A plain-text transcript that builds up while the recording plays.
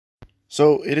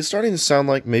So it is starting to sound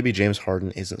like maybe James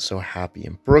Harden isn't so happy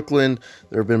in Brooklyn.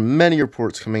 There have been many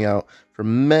reports coming out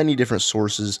from many different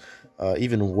sources.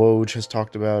 Even Woj has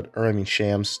talked about, or I mean,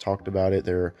 Shams talked about it.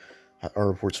 There are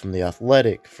reports from The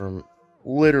Athletic, from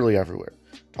literally everywhere,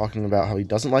 talking about how he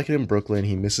doesn't like it in Brooklyn.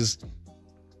 He misses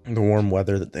the warm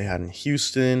weather that they had in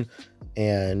Houston,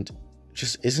 and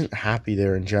just isn't happy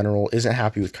there in general. Isn't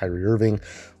happy with Kyrie Irving.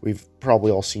 We've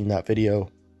probably all seen that video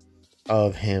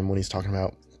of him when he's talking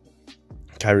about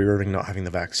Kyrie Irving not having the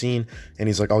vaccine, and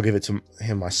he's like, I'll give it to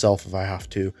him myself if I have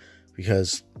to,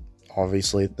 because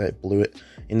obviously they blew it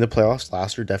in the playoffs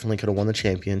last year. Definitely could have won the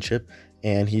championship,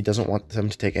 and he doesn't want them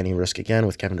to take any risk again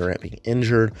with Kevin Durant being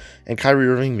injured and Kyrie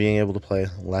Irving being able to play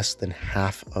less than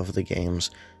half of the games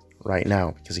right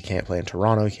now because he can't play in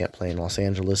Toronto, he can't play in Los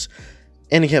Angeles,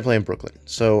 and he can't play in Brooklyn.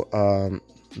 So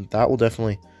that will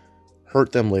definitely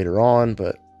hurt them later on.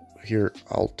 But here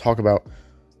I'll talk about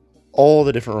all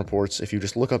the different reports if you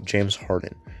just look up James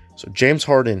Harden. So James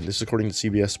Harden, this is according to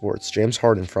CBS Sports, James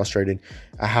Harden frustrated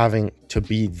at having to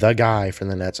be the guy for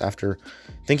the Nets after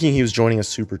thinking he was joining a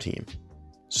super team.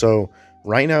 So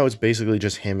right now it's basically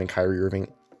just him and Kyrie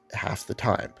Irving half the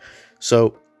time.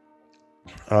 So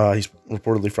he's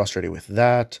reportedly frustrated with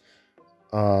that.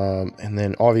 And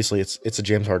then obviously it's a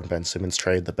James Harden Ben Simmons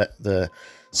trade. The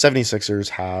 76ers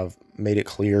have made it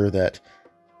clear that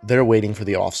they're waiting for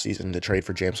the offseason to trade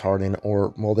for James Harden,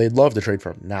 or, well, they'd love to trade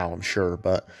for him now, I'm sure,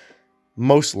 but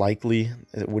most likely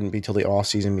it wouldn't be till the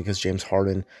offseason because James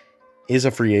Harden is a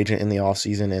free agent in the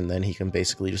offseason, and then he can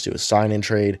basically just do a sign-in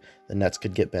trade. The Nets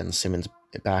could get Ben Simmons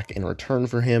back in return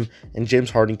for him, and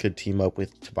James Harden could team up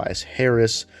with Tobias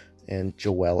Harris and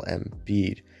Joel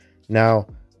Embiid. Now,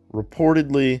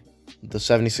 reportedly, the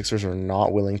 76ers are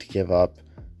not willing to give up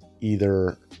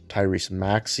either Tyrese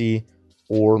Maxey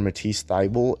or Matisse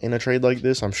Thybulle in a trade like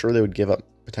this. I'm sure they would give up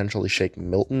potentially Shake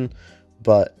Milton,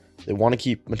 but they want to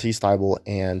keep Matisse Thybulle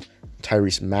and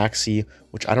Tyrese Maxey,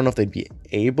 which I don't know if they'd be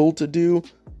able to do,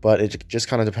 but it just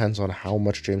kind of depends on how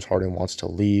much James Harden wants to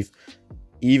leave.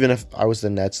 Even if I was the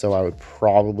Nets, though, I would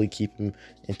probably keep him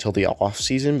until the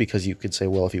offseason, because you could say,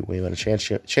 well, if he win a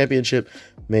championship,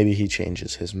 maybe he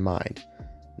changes his mind.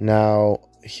 Now,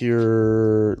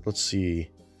 here, let's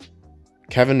see.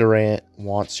 Kevin Durant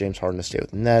wants James Harden to stay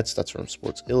with the Nets. That's from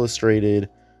Sports Illustrated.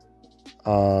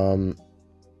 Okay,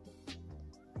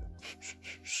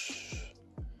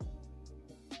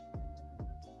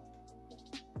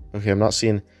 I'm not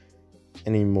seeing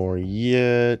any more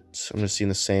yet. I'm just seeing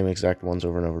the same exact ones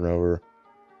over and over and over.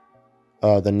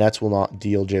 The Nets will not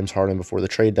deal James Harden before the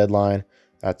trade deadline.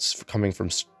 That's coming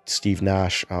from Steve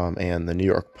Nash and the New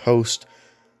York Post.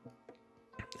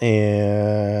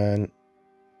 And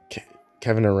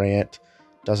Kevin Durant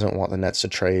doesn't want the Nets to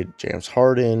trade James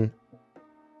Harden.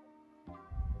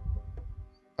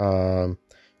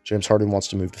 James Harden wants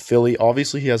to move to Philly.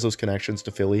 Obviously, he has those connections to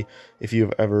Philly. If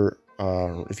you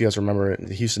guys remember in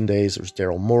the Houston days, there was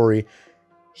Daryl Morey.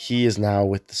 He is now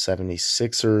with the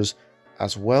 76ers,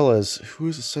 as well as, who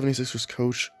is the 76ers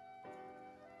coach?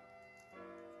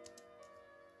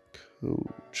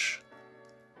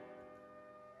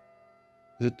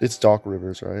 It's Doc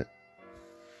Rivers, right?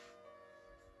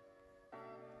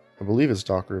 I believe it's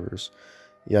Doc Rivers.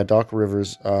 Yeah, Doc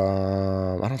Rivers.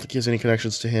 I don't think he has any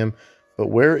connections to him.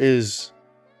 But where is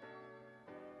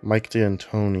Mike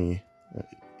D'Antoni?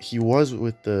 He was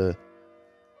with the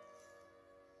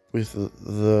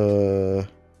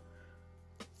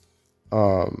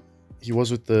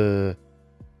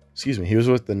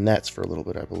Nets for a little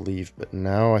bit, I believe, but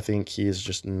now I think he is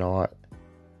just not.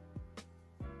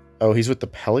 Oh, he's with the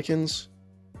Pelicans?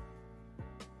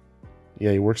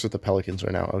 Yeah, he works with the Pelicans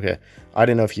right now. Okay. I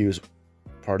didn't know if he was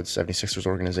part of the 76ers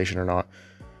organization or not.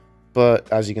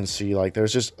 But as you can see, like,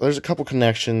 there's a couple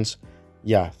connections.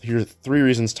 Yeah, here's 3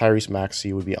 reasons Tyrese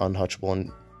Maxey would be untouchable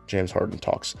in James Harden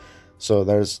talks. So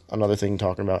there's another thing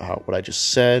talking about what I just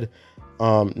said.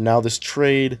 Now this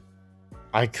trade,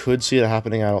 I could see it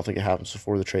happening. I don't think it happens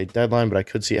before the trade deadline, but I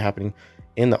could see it happening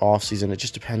in the offseason. It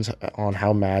just depends on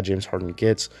how mad James Harden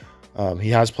gets.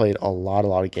 He has played a lot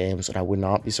of games, and I would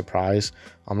not be surprised.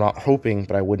 I'm not hoping,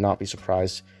 but I would not be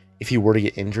surprised if he were to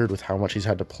get injured with how much he's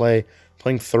had to play.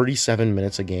 Playing 37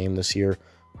 minutes a game this year.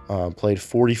 Played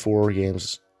 44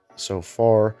 games so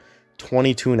far.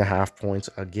 22.5 points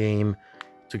a game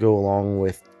to go along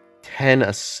with 10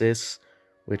 assists,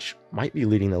 which might be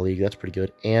leading the league. That's pretty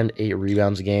good. And 8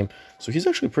 rebounds a game. So he's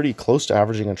actually pretty close to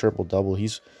averaging a triple-double.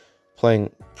 He's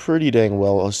playing pretty dang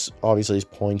well. Obviously, his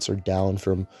points are down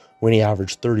from when he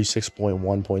averaged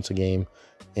 36.1 points a game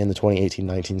in the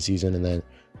 2018-19 season, and then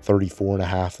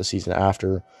 34.5 the season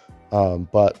after.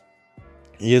 But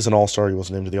He is an all-star. He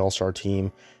was named to the all-star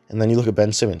team. And then you look at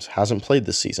Ben Simmons. Hasn't played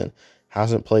this season.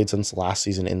 Hasn't played since last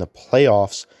season in the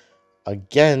playoffs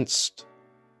against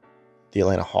the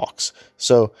Atlanta Hawks.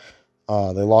 So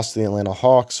they lost to the Atlanta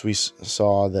Hawks. We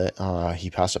saw that he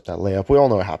passed up that layup. We all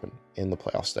know what happened in the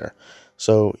playoffs there.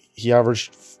 So he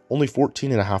averaged only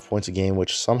 14.5 points a game,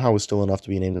 which somehow was still enough to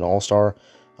be named an all-star.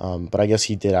 But I guess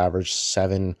he did average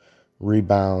 7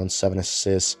 rebounds, 7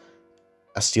 assists,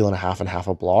 a steal and half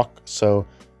a block. So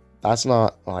that's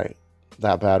not like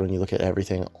that bad when you look at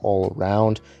everything all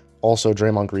around. Also,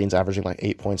 Draymond Green's averaging like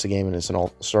 8 points a game and is an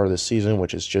all-star this season,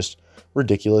 which is just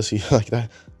ridiculous. He like that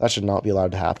should not be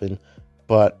allowed to happen.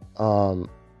 But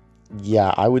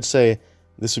yeah, I would say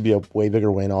this would be a way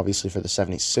bigger win, obviously, for the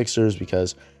 76ers,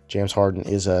 because James Harden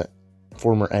is a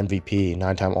former MVP,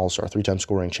 9-time All-Star, 3-time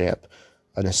scoring champ,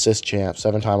 an assist champ,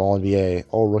 7-time All-NBA,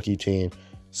 All-Rookie team,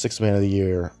 6th Man of the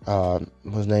Year,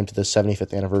 was named to the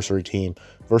 75th anniversary team,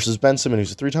 versus Ben Simmons,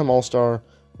 who's a 3-time All-Star,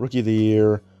 Rookie of the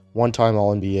Year, 1-time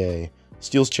All-NBA,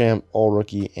 Steals champ,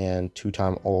 All-Rookie, and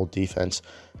 2-time All-Defense.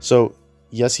 So,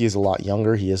 yes, he is a lot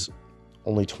younger. He is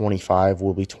only 25,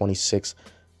 will be 26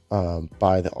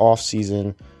 by the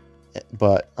offseason.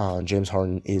 But James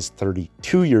Harden is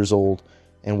 32 years old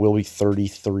and will be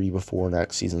 33 before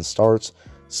next season starts.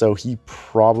 So he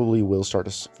probably will start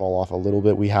to fall off a little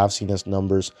bit. We have seen his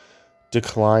numbers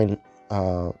decline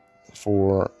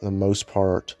for the most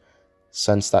part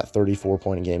since that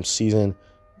 34-point-a-game season,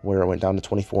 where it went down to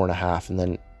 24.5, and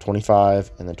then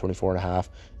 25, and then 24.5,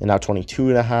 and now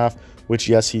 22.5, which,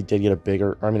 yes, he did get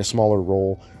a smaller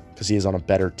role because he is on a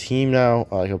better team now,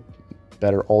 like a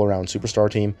better all-around superstar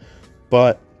team.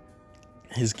 But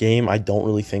his game, I don't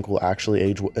really think, will actually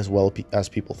age as well as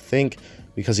people think,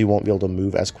 because he won't be able to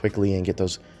move as quickly and get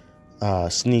those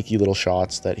sneaky little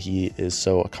shots that he is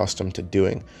so accustomed to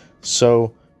doing.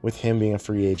 So with him being a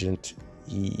free agent,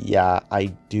 yeah, I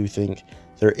do think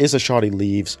there is a shot he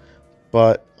leaves,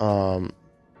 but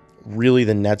really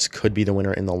the Nets could be the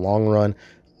winner in the long run.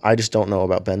 I just don't know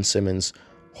about Ben Simmons'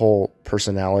 whole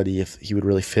personality, if he would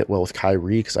really fit well with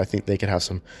Kyrie, because I think they could have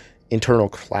some internal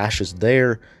clashes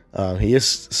there. He is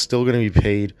still going to be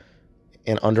paid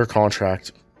and under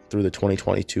contract through the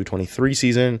 2022-23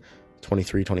 season,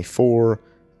 23-24,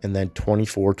 and then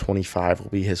 24-25 will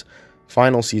be his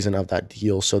final season of that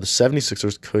deal. So the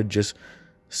 76ers could just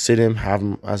sit him, have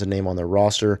him as a name on their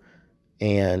roster,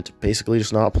 and basically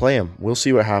just not play him. We'll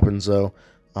see what happens, though,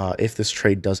 if this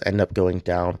trade does end up going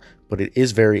down. But it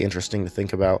is very interesting to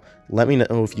think about. Let me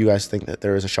know if you guys think that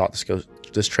there is a shot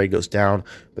this trade goes down.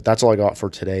 But that's all I got for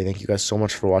today. Thank you guys so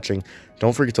much for watching.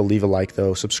 Don't forget to leave a like,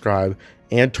 though, subscribe,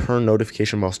 and turn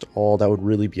notification bells to all. That would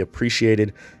really be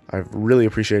appreciated. I've really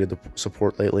appreciated the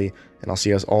support lately, and I'll see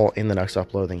you guys all in the next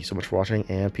upload. Thank you so much for watching,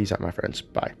 and peace out, my friends.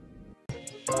 Bye.